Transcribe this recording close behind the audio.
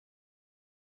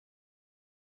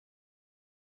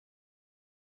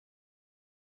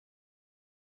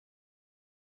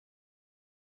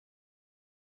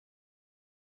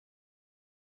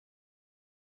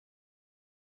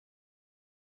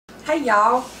Hey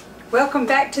y'all, welcome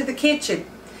back to the kitchen.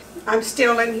 I'm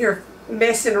still in here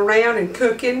messing around and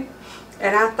cooking,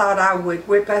 and I thought I would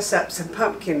whip us up some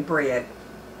pumpkin bread.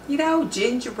 You know,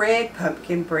 gingerbread,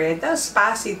 pumpkin bread, those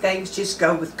spicy things just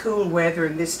go with cool weather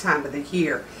and this time of the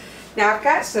year. Now I've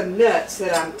got some nuts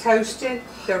that I'm toasting.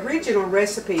 The original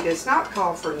recipe does not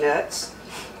call for nuts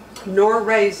nor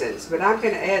raisins, but I'm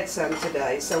going to add some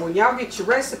today. So when y'all get your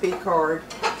recipe card,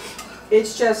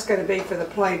 it's just going to be for the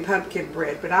plain pumpkin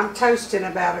bread. But I'm toasting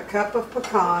about a cup of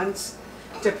pecans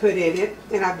to put in it.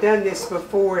 And I've done this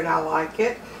before and I like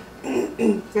it.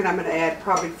 And I'm going to add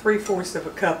probably 3/4 of a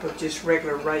cup of just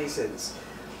regular raisins.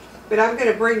 But I'm going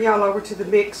to bring y'all over to the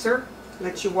mixer.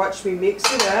 Let you watch me mix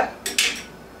it up.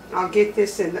 I'll get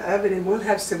this in the oven and we'll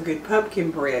have some good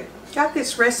pumpkin bread. Got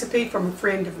this recipe from a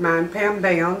friend of mine, Pam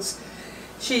Bounds.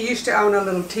 She used to own a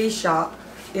little tea shop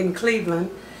in Cleveland.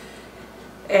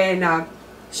 And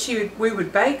we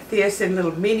would bake this in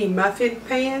little mini muffin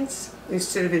pans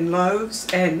instead of in loaves.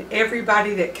 And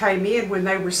everybody that came in, when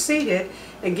they were seated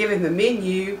and given the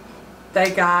menu, they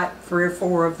got 3 or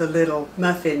 4 of the little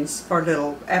muffins for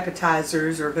little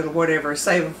appetizers or little whatever,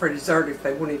 save them for dessert if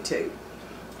they wanted to.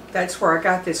 That's where I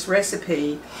got this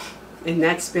recipe, and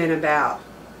that's been about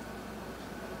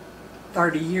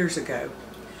 30 years ago.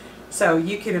 So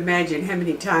you can imagine how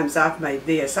many times I've made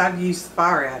this. I've used the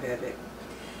fire out of it.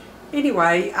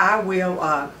 Anyway, I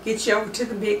will get you over to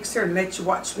the mixer and let you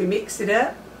watch me mix it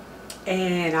up.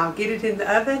 And I'll get it in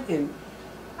the oven and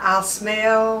I'll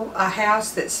smell a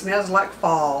house that smells like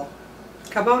fall.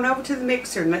 Come on over to the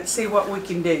mixer and let's see what we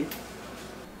can do.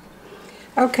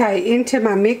 Okay, into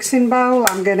my mixing bowl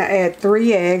I'm going to add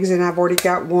 3 eggs, and I've already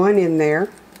got 1 in there.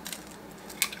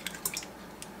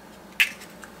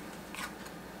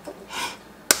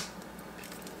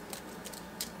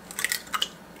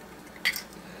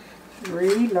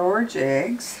 Three large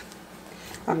eggs.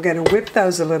 I'm going to whip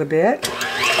those a little bit.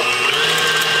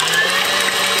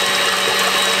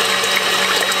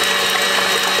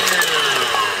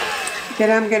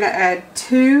 Then I'm going to add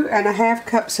 2½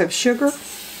 cups of sugar.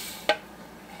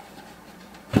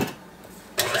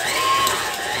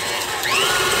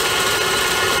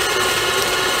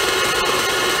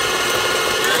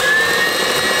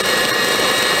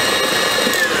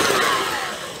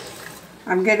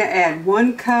 I'm going to add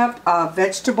 1 cup of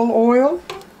vegetable oil.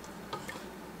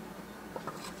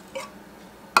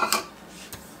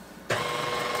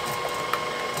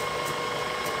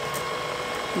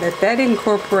 Let that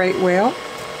incorporate well.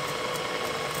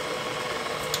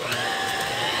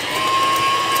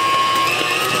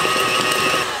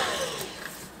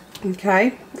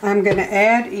 Okay, I'm going to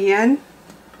add in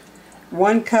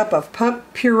 1 cup of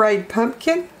pureed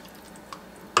pumpkin.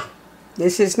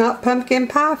 This is not pumpkin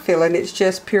pie filling, it's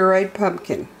just pureed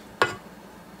pumpkin.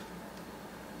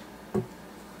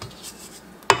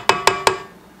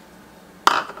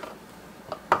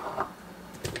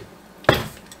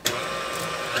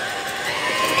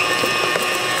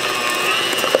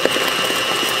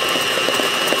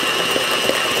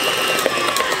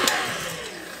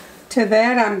 To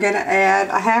that I'm going to add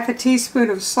a 1/2 teaspoon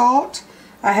of salt,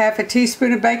 a 1/2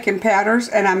 teaspoon of baking powders,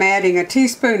 and I'm adding a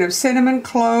teaspoon of cinnamon,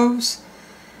 cloves,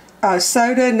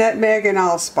 soda, nutmeg, and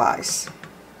allspice.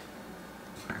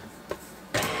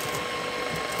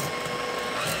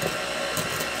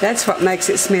 That's what makes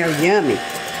it smell yummy.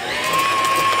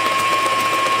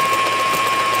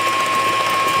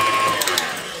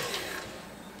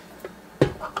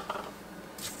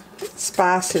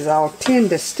 Spices I'll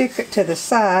tend to stick it to the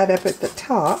side up at the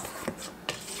top.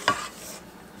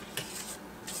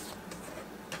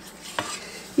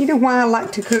 You know why I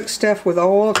like to cook stuff with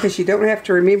oil? Because you don't have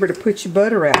to remember to put your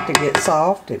butter out to get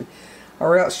soft,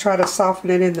 or else try to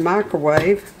soften it in the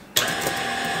microwave.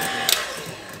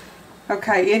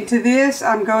 Okay, into this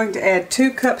I'm going to add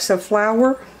 2 cups of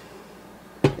flour.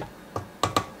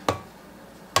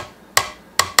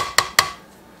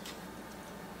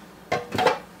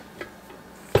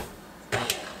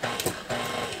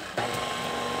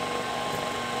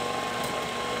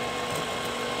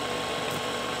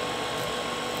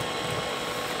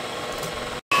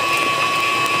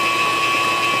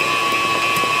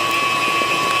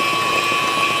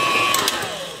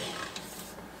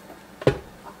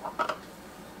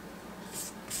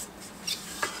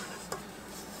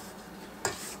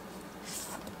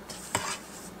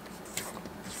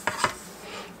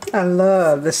 I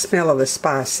love the smell of the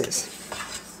spices.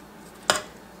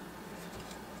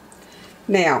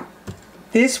 Now,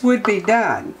 this would be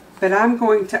done, but I'm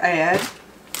going to add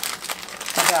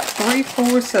about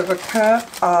 3/4 of a cup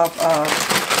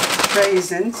of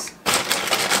raisins,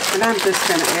 and I'm just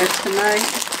going to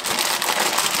estimate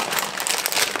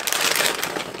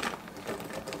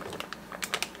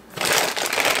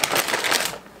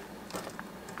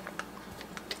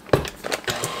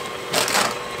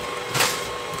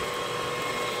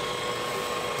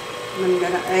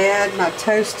my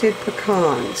toasted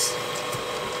pecans.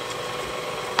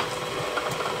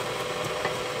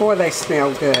 Boy, they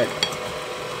smell good.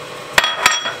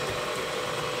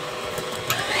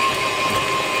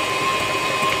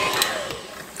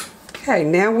 Okay,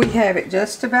 now we have it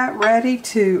just about ready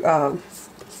to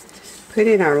put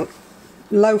in our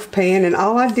loaf pan. And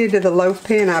all I did to the loaf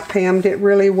pan, I pammed it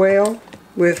really well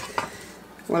with,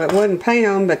 well, it wasn't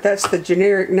Pam, but that's the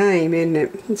generic name, isn't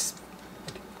it? It's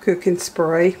cooking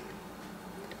spray.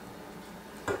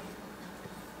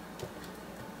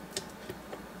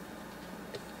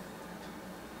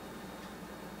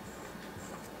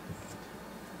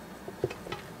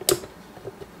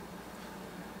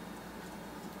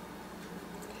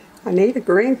 I need a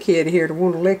grandkid here to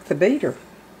want to lick the beater.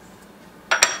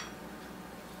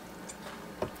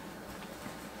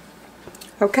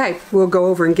 Okay, we'll go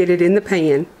over and get it in the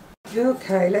pan.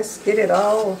 Okay, let's get it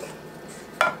all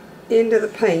into the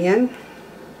pan.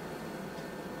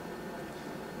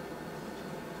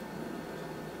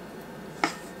 I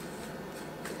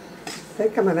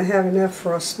think I'm going to have enough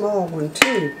for a small one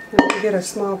too. Let me get a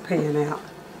small pan out.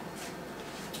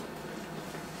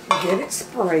 Get it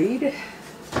sprayed.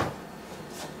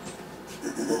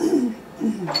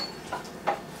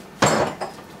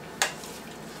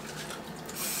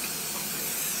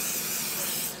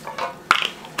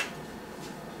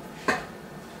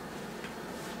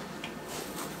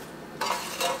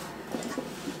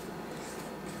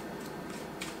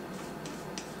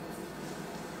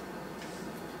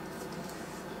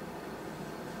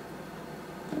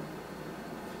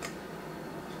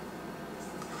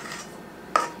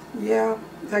 Yeah,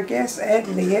 I guess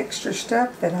adding the extra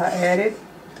stuff that I added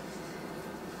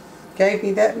gave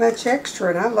me that much extra,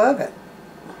 and I love it.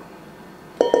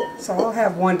 So I'll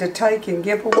have one to take and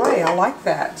give away. I like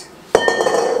that.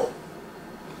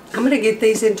 I'm going to get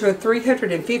these into a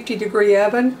 350-degree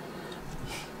oven.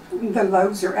 The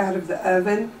loaves are out of the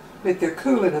oven, but they're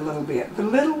cooling a little bit. The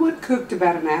little one cooked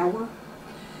about an hour,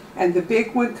 and the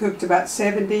big one cooked about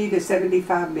 70 to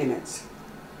 75 minutes.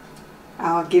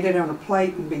 I'll get it on a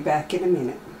plate and be back in a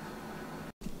minute.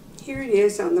 Here it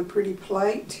is on the pretty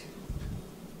plate.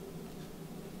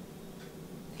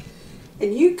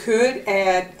 And you could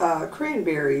add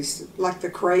cranberries, like the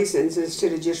raisins,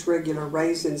 instead of just regular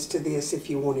raisins to this if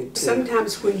you wanted to.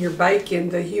 Sometimes when you're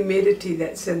baking, the humidity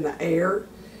that's in the air,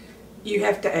 you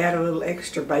have to add a little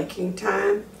extra baking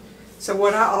time. So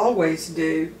what I always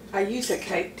do, I use a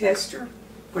cake tester.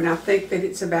 When I think that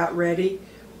it's about ready,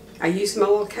 I use my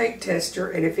little cake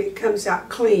tester, and if it comes out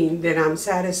clean, then I'm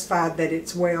satisfied that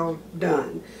it's well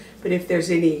done. But if there's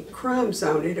any crumbs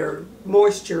on it or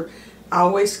moisture, I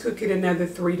always cook it another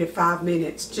 3 to 5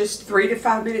 minutes. Just 3 to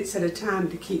 5 minutes at a time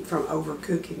to keep from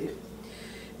overcooking it.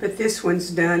 But this one's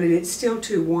done, and it's still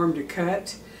too warm to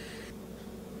cut.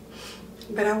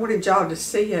 But I wanted y'all to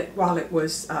see it while it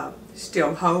was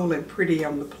still whole and pretty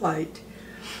on the plate.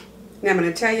 Now I'm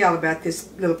going to tell y'all about this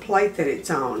little plate that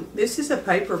it's on. This is a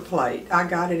paper plate. I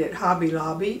got it at Hobby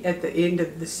Lobby at the end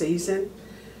of the season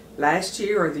last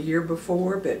year or the year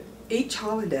before, but each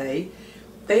holiday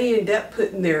they end up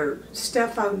putting their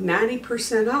stuff on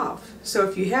 90% off. So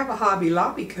if you have a Hobby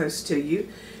Lobby close to you,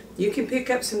 you can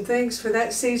pick up some things for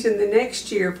that season the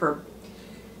next year for,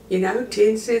 you know,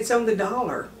 10 cents on the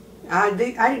dollar. I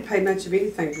didn't pay much of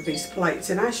anything for these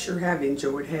plates, and I sure have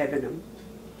enjoyed having them.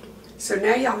 So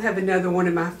now y'all have another one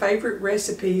of my favorite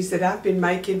recipes that I've been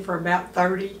making for about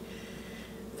 30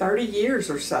 years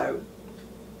or so.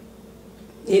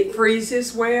 It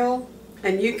freezes well,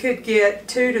 and you could get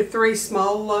 2 to 3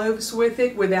 small loaves with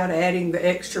it without adding the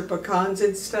extra pecans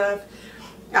and stuff.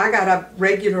 I got a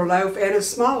regular loaf and a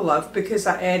small loaf because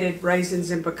I added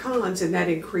raisins and pecans, and that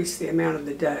increased the amount of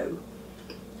the dough.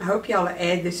 I hope y'all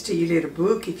add this to your little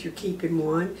book if you're keeping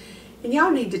one. And y'all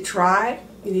need to try it.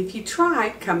 And if you try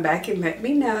it, come back and let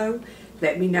me know.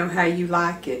 Let me know how you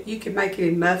like it. You can make it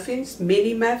in muffins,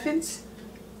 mini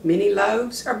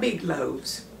loaves, or big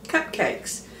loaves,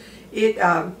 cupcakes.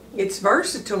 It's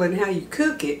versatile in how you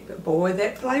cook it, but boy,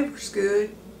 that flavor's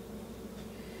good.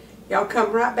 Y'all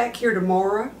come right back here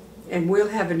tomorrow, and we'll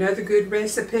have another good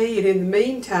recipe. And in the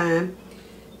meantime,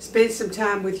 spend some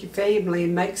time with your family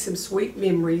and make some sweet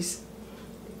memories.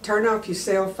 Turn off your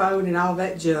cell phone and all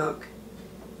that junk.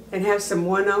 And have some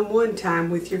one-on-one time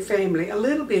with your family, a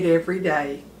little bit every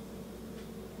day.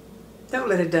 Don't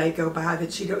let a day go by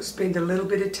that you don't spend a little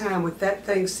bit of time with that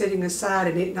thing sitting aside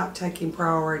and it not taking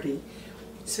priority.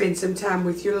 Spend some time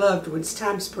with your loved ones.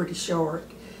 Time's pretty short.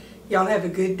 Y'all have a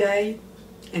good day,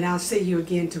 and I'll see you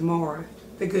again tomorrow.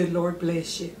 The good Lord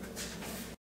bless you.